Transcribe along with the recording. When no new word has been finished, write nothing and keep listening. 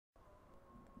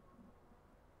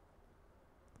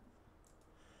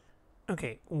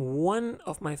Okay, one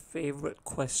of my favorite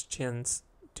questions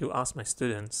to ask my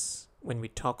students when we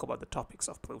talk about the topics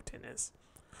of protein is,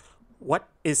 what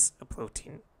is a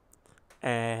protein?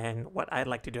 And what I'd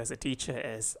like to do as a teacher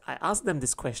is I ask them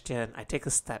this question, I take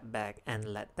a step back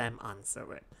and let them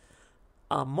answer it.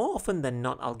 More often than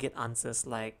not, I'll get answers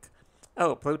like,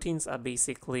 oh, proteins are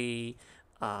basically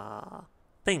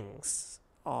things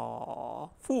or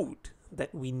food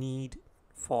that we need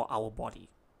for our body.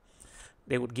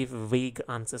 They would give vague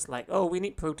answers like, oh, we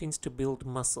need proteins to build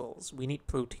muscles, we need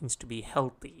proteins to be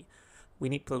healthy, we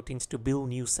need proteins to build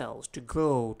new cells, to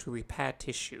grow, to repair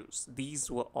tissues. These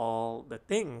were all the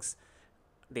things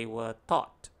they were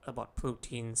taught about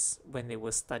proteins when they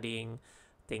were studying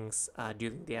things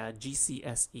during their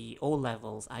GCSE, O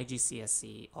levels,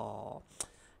 IGCSE, or,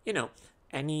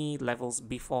 any levels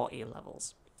before A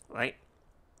levels, right?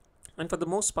 And for the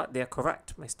most part, they're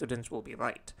correct. My students will be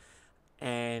right.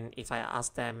 And if I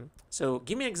ask them, so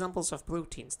give me examples of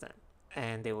proteins then,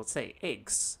 and they will say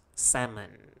eggs, salmon,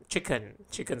 chicken.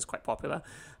 Chicken's quite popular.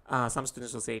 Some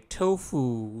students will say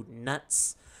tofu,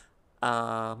 nuts.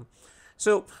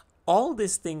 So all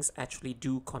these things actually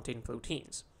do contain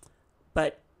proteins,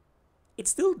 but it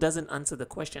still doesn't answer the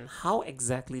question, how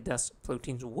exactly does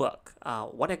proteins work?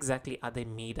 What exactly are they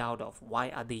made out of? Why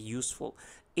are they useful?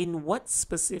 In what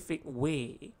specific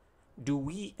way do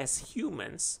we as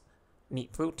humans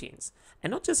need proteins?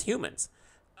 And not just humans.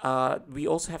 We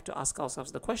also have to ask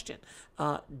ourselves the question,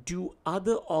 do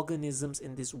other organisms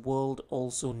in this world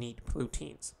also need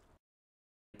proteins?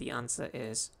 The answer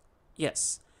is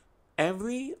yes.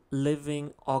 Every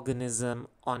living organism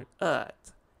on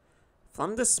Earth,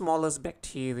 from the smallest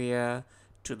bacteria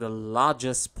to the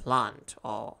largest plant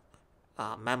or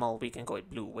mammal, we can call it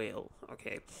blue whale,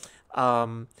 okay,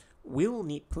 will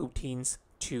need proteins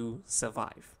to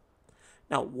survive.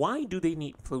 Now, why do they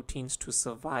need proteins to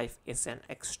survive is an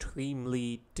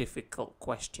extremely difficult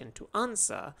question to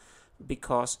answer,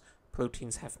 because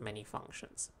proteins have many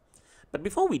functions. But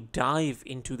before we dive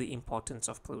into the importance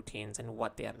of proteins and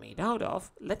what they are made out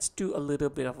of, let's do a little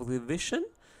bit of revision.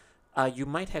 You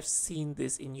might have seen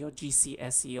this in your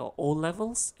GCSE or O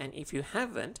levels, and if you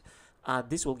haven't,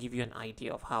 this will give you an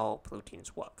idea of how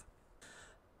proteins work.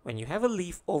 When you have a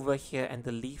leaf over here and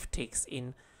the leaf takes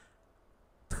in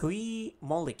three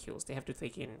molecules, they have to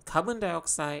take in carbon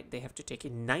dioxide, they have to take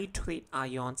in nitrate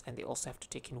ions, and they also have to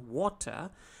take in water.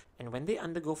 And when they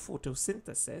undergo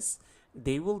photosynthesis,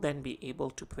 they will then be able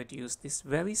to produce these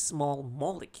very small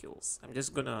molecules. I'm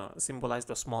just gonna symbolize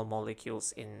the small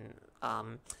molecules in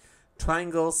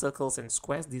triangles, circles, and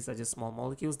squares. These are just small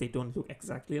molecules. They don't look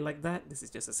exactly like that. This is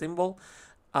just a symbol.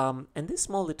 And these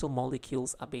small little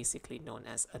molecules are basically known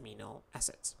as amino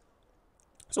acids.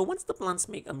 So once the plants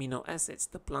make amino acids,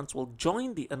 the plants will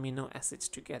join the amino acids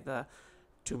together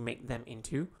to make them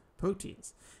into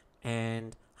proteins.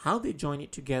 And how they join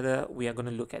it together, we are going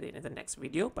to look at it in the next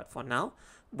video. But for now,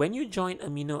 when you join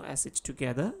amino acids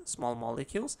together, small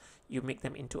molecules, you make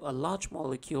them into a large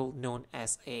molecule known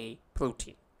as a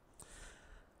protein.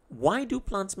 Why do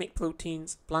plants make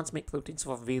proteins? Plants make proteins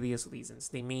for various reasons.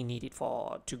 They may need it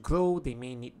to grow. They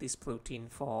may need this protein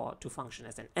to function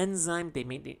as an enzyme. They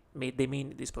may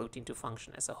need this protein to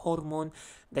function as a hormone.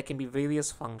 There can be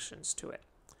various functions to it.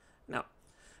 Now,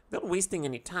 without wasting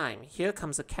any time, here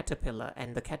comes a caterpillar,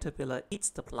 and the caterpillar eats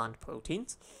the plant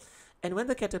proteins. And when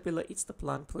the caterpillar eats the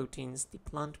plant proteins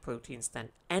then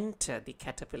enter the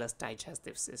caterpillar's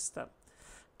digestive system.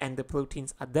 And the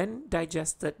proteins are then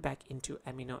digested back into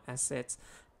amino acids,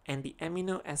 and the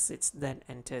amino acids then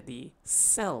enter the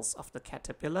cells of the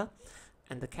caterpillar,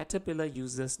 and the caterpillar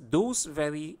uses those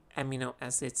very amino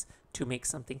acids to make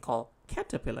something called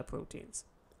caterpillar proteins.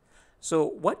 So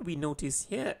what we notice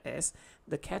here is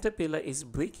the caterpillar is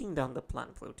breaking down the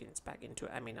plant proteins back into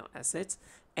amino acids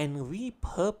and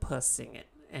repurposing it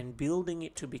and building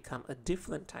it to become a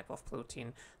different type of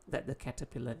protein that the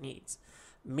caterpillar needs.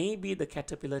 Maybe the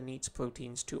caterpillar needs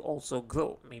proteins to also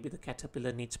grow. Maybe the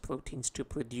caterpillar needs proteins to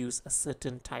produce a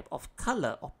certain type of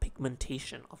color or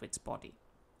pigmentation of its body.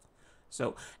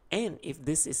 So, and if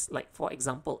this is like, for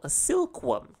example, a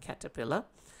silkworm caterpillar,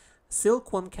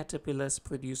 silkworm caterpillars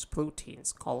produce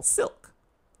proteins called silk,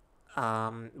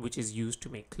 which is used to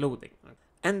make clothing.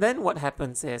 And then what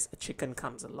happens is a chicken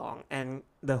comes along and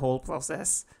the whole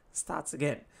process starts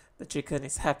again. The chicken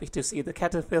is happy to see the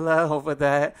caterpillar over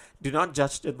there. Do not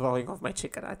judge the drawing of my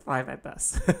chicken. I try my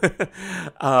best.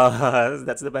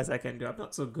 That's the best I can do. I'm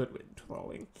not so good with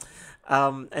drawing.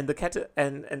 And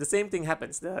the same thing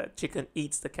happens. The chicken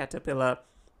eats the caterpillar,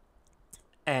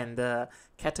 and the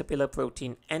caterpillar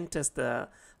protein enters the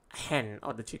hen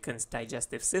or the chicken's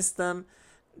digestive system.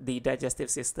 the digestive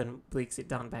system breaks it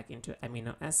down back into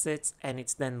amino acids, and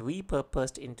it's then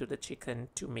repurposed into the chicken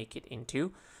to make it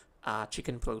into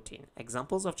chicken protein.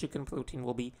 Examples of chicken protein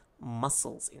will be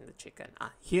muscles in the chicken.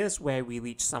 Here's where we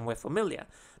reach somewhere familiar,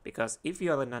 because if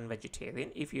you're a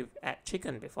non-vegetarian, if you've had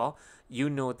chicken before, you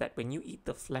know that when you eat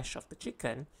the flesh of the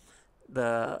chicken,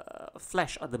 the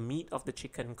flesh or the meat of the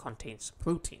chicken contains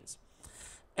proteins.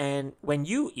 And when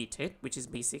you eat it, which is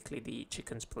basically the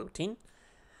chicken's protein,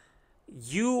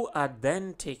 you are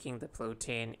then taking the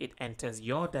protein, it enters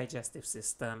your digestive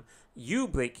system, you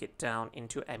break it down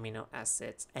into amino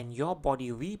acids, and your body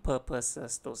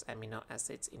repurposes those amino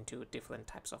acids into different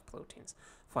types of proteins.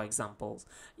 For example,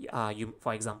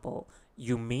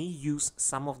 you may use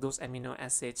some of those amino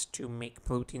acids to make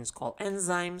proteins called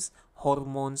enzymes,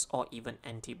 hormones, or even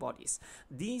antibodies.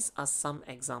 These are some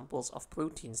examples of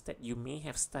proteins that you may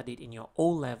have studied in your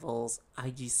O-levels,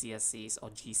 IGCSEs,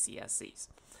 or GCSEs.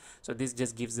 So this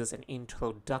just gives us an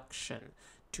introduction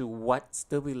to what's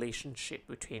the relationship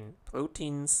between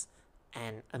proteins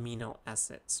and amino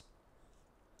acids.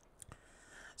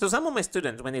 So some of my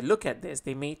students, when they look at this,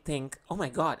 they may think, oh my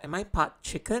God, am I part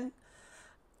chicken?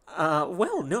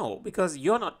 Well, no, because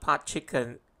you're not part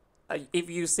chicken. If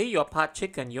you say you're part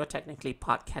chicken, you're technically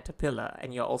part caterpillar,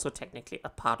 and you're also technically a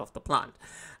part of the plant.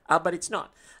 But it's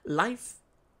not. Life,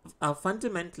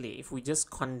 fundamentally, if we just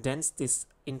condense this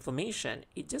information,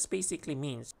 it just basically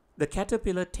means the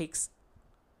caterpillar takes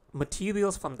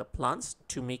materials from the plants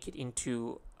to make it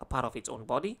into a part of its own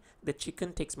body. The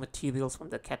chicken takes materials from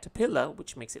the caterpillar,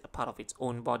 which makes it a part of its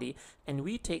own body, and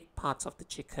we take parts of the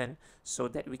chicken so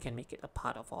that we can make it a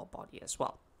part of our body as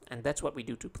well. And that's what we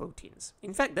do to proteins.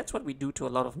 In fact, that's what we do to a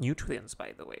lot of nutrients,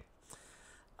 by the way.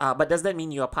 But does that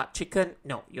mean you're part chicken?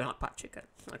 No, you're not part chicken.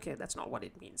 Okay, that's not what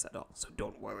it means at all. So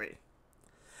don't worry.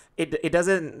 It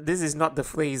doesn't, this is not the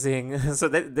phrasing. So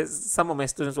that some of my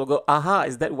students will go, aha,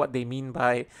 is that what they mean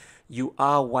by you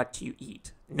are what you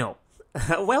eat? No.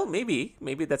 Well, maybe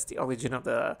that's the origin of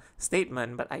the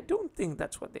statement, but I don't think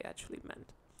that's what they actually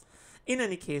meant. In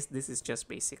any case, this is just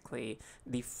basically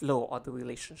the flow or the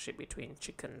relationship between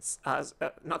the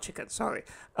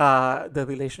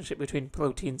relationship between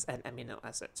proteins and amino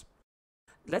acids.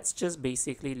 Let's just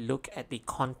basically look at the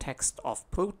context of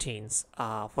proteins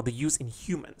for the use in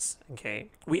humans,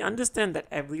 okay? We understand that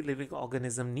every living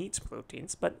organism needs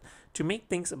proteins, but to make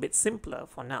things a bit simpler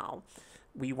for now,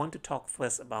 we want to talk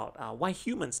first about why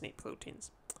humans need proteins.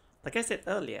 Like I said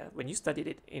earlier, when you studied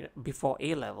it before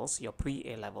A-levels, your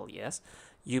pre-A-level years,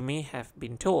 you may have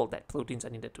been told that proteins are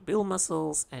needed to build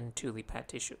muscles and to repair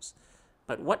tissues.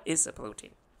 But what is a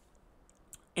protein?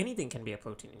 Anything can be a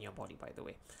protein in your body, by the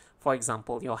way. For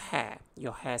example, your hair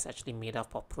is actually made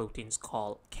up of proteins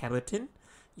called keratin.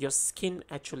 Your skin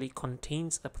actually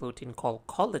contains a protein called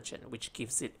collagen, which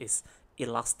gives it its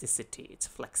elasticity, its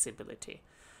flexibility.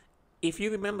 If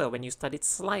you remember when you studied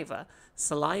saliva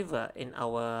in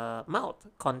our mouth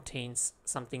contains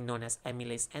something known as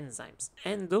amylase enzymes.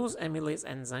 And those amylase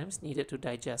enzymes needed to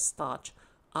digest starch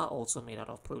are also made out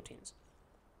of proteins.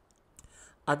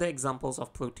 Other examples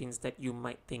of proteins that you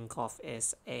might think of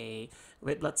is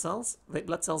red blood cells. Red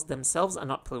blood cells themselves are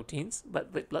not proteins,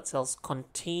 but red blood cells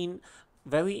contain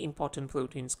very important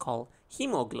proteins called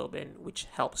hemoglobin, which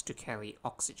helps to carry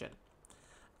oxygen.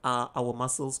 Our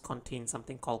muscles contain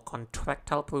something called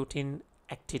contractile protein,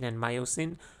 actin and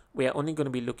myosin. We are only going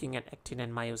to be looking at actin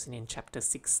and myosin in chapter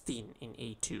 16 in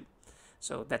A2.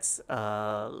 So that's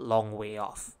a long way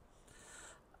off.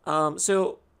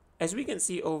 So as we can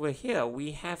see over here,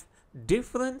 we have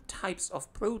different types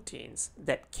of proteins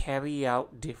that carry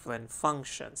out different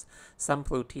functions. Some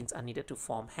proteins are needed to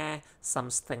form hair, some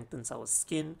strengthens our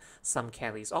skin, some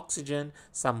carries oxygen,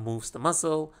 some moves the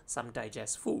muscle, some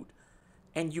digest food.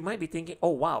 And you might be thinking,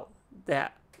 oh wow,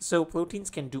 so proteins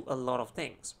can do a lot of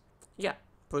things. Yeah,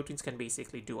 proteins can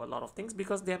basically do a lot of things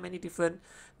because there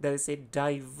is a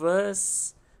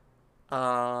diverse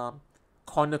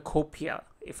cornucopia,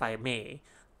 if I may,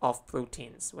 of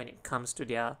proteins when it comes to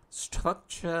their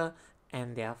structure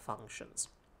and their functions.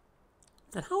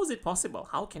 And how is it possible?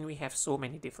 How can we have so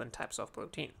many different types of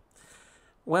protein?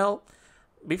 Well,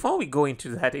 before we go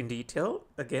into that in detail,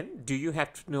 again, do you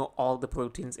have to know all the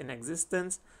proteins in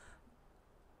existence?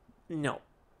 No.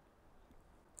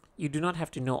 You do not have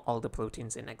to know all the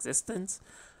proteins in existence.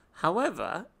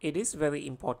 However, it is very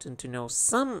important to know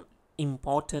some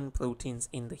important proteins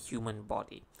in the human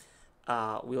body.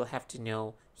 We'll have to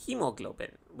know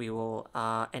hemoglobin.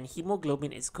 And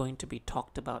hemoglobin is going to be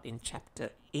talked about in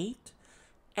chapter 8.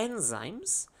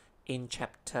 Enzymes in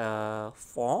chapter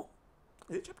 4.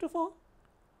 Is it chapter 4?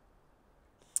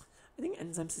 I think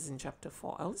enzymes is in chapter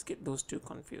 4. I always get those two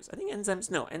confused. I think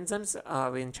enzymes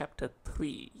are in chapter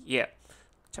 3. Yeah,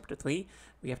 chapter 3.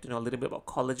 We have to know a little bit about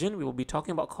collagen. We will be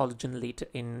talking about collagen later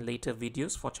in later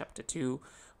videos for chapter 2.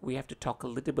 We have to talk a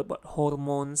little bit about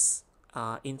hormones,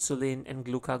 insulin and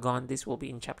glucagon. This will be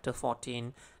in chapter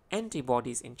 14.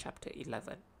 Antibodies in chapter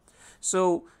 11.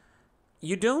 So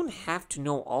you don't have to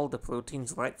know all the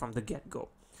proteins right from the get-go.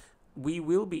 We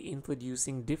will be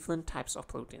introducing different types of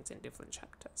proteins in different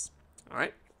chapters. All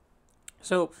right.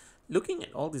 So looking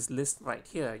at all this list right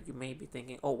here, you may be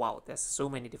thinking, oh wow, there's so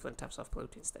many different types of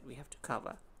proteins that we have to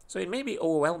cover. So it may be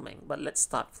overwhelming, but let's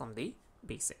start from the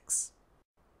basics.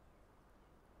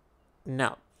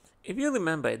 Now, if you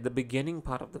remember at the beginning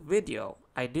part of the video,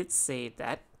 I did say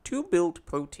that to build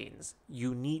proteins,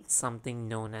 you need something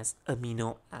known as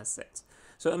amino acids.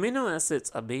 So amino acids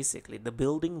are basically the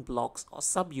building blocks or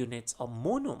subunits or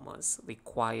monomers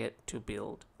required to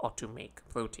build or to make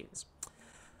proteins.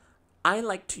 I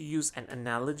like to use an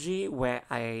analogy where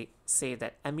I say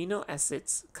that amino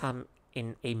acids come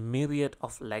in a myriad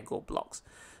of Lego blocks.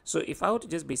 So if I were to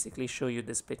just basically show you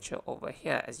this picture over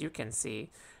here, as you can see,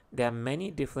 there are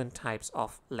many different types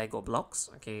of Lego blocks,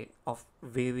 okay, of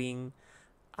varying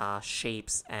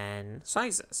shapes and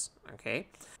sizes, okay.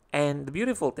 And the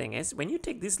beautiful thing is, when you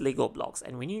take these Lego blocks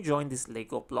and when you join these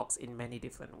Lego blocks in many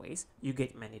different ways, you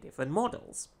get many different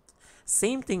models.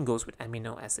 Same thing goes with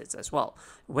amino acids as well.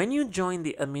 When you join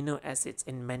the amino acids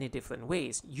in many different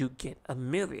ways, you get a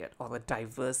myriad or a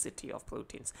diversity of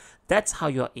proteins. That's how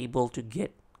you're able to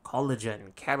get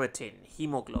collagen, keratin,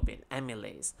 hemoglobin,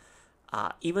 amylase,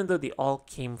 even though they all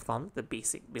came from the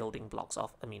basic building blocks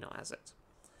of amino acids.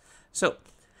 So,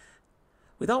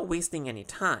 without wasting any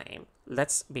time,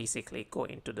 let's basically go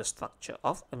into the structure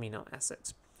of amino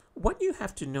acids. What you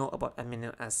have to know about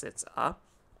amino acids are,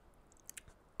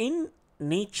 in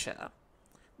nature,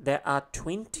 there are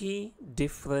 20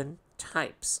 different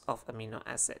types of amino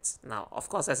acids. Now, of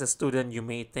course, as a student, you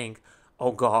may think,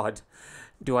 oh God,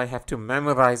 do I have to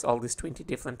memorize all these 20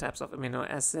 different types of amino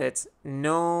acids?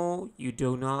 No, you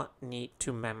do not need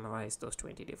to memorize those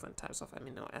 20 different types of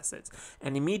amino acids.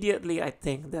 And immediately I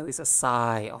think there is a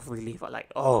sigh of relief,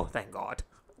 like, oh, thank God.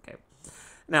 Okay.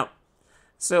 Now,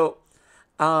 so,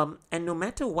 and no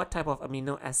matter what type of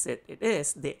amino acid it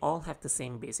is, they all have the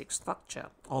same basic structure,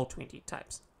 all 20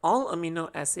 types. All amino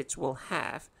acids will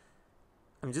have,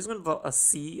 I'm just going to draw a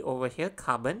C over here,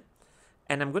 carbon,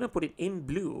 and I'm going to put it in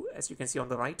blue, as you can see on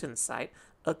the right hand side,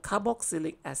 a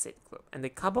carboxylic acid group. And the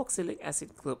carboxylic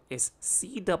acid group is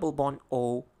C double bond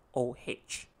O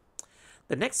OH.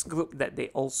 The next group that they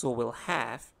also will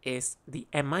have is the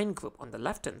amine group on the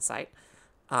left hand side.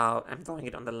 I'm drawing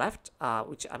it on the left,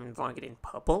 which I'm drawing it in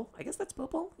purple. I guess that's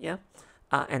purple, yeah.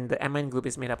 And the amine group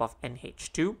is made up of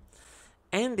NH2.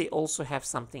 And they also have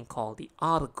something called the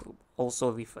R group,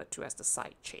 also referred to as the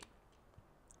side chain.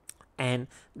 And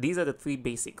these are the three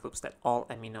basic groups that all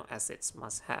amino acids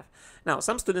must have. Now,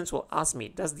 some students will ask me,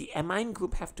 does the amine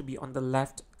group have to be on the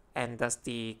left and does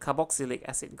the carboxylic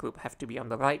acid group have to be on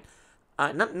the right?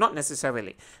 Not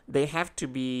necessarily. They have to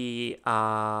be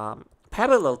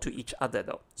parallel to each other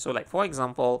though. So like for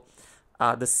example,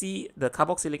 the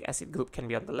carboxylic acid group can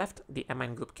be on the left, the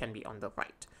amine group can be on the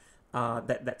right.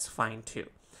 That's fine too.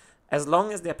 As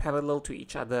long as they're parallel to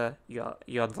each other,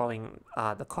 you're drawing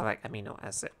the correct amino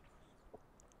acid.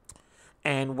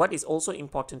 And what is also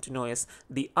important to know is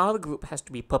the R group has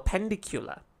to be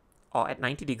perpendicular or at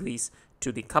 90 degrees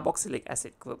to the carboxylic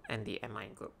acid group and the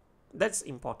amine group. That's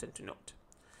important to note.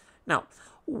 Now,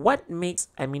 what makes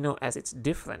amino acids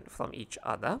different from each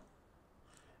other?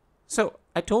 So,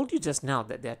 I told you just now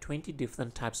that there are 20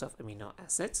 different types of amino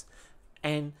acids.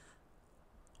 And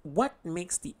what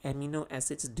makes the amino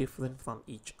acids different from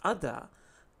each other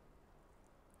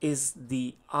is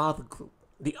the R group.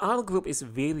 The R group is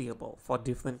variable for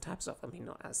different types of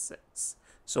amino acids.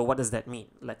 So what does that mean?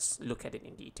 Let's look at it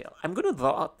in detail. I'm going to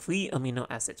draw out 3 amino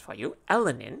acids for you.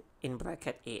 Alanine, in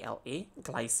bracket ALA,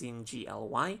 glycine,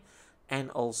 GLY, and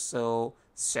also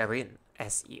serine,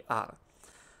 SER.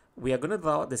 We are going to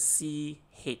draw the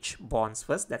CH bonds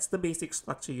first. That's the basic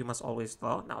structure you must always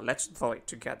draw. Now let's draw it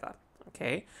together.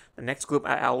 Okay. The next group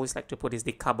I always like to put is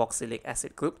the carboxylic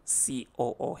acid group,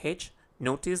 COOH.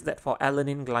 Notice that for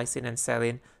alanine, glycine, and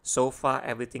serine, so far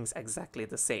everything's exactly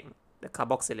the same. The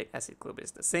carboxylic acid group is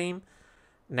the same.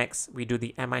 Next, we do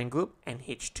the amine group,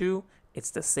 NH2. It's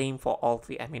the same for all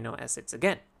 3 amino acids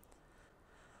again.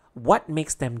 What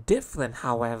makes them different,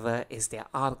 however, is their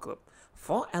R group.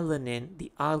 For alanine,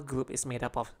 the R group is made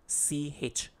up of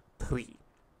CH3.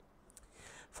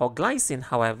 For glycine,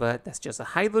 however, there's just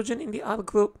a hydrogen in the R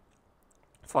group.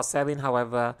 For serine,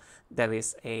 however, there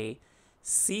is a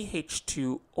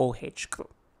CH2OH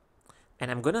group. And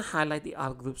I'm going to highlight the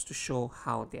R groups to show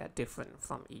how they are different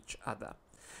from each other.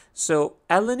 So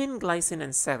alanine, glycine,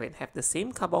 and serine have the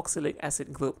same carboxylic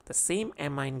acid group, the same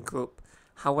amine group.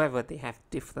 However, they have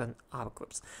different R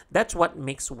groups. That's what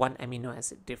makes one amino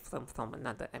acid different from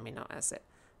another amino acid.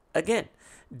 Again,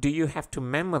 do you have to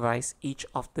memorize each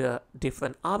of the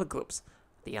different R groups?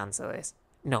 The answer is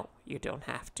no, you don't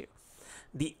have to.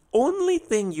 The only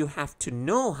thing you have to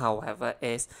know, however,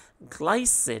 is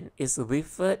glycine is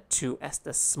referred to as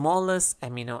the smallest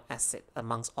amino acid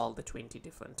amongst all the 20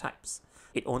 different types.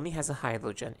 It only has a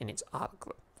hydrogen in its R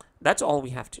group. That's all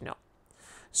we have to know.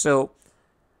 So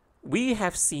we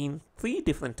have seen 3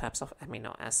 different types of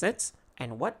amino acids,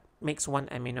 and what makes one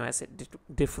amino acid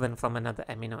different from another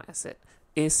amino acid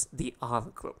is the R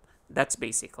group. That's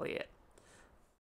basically it.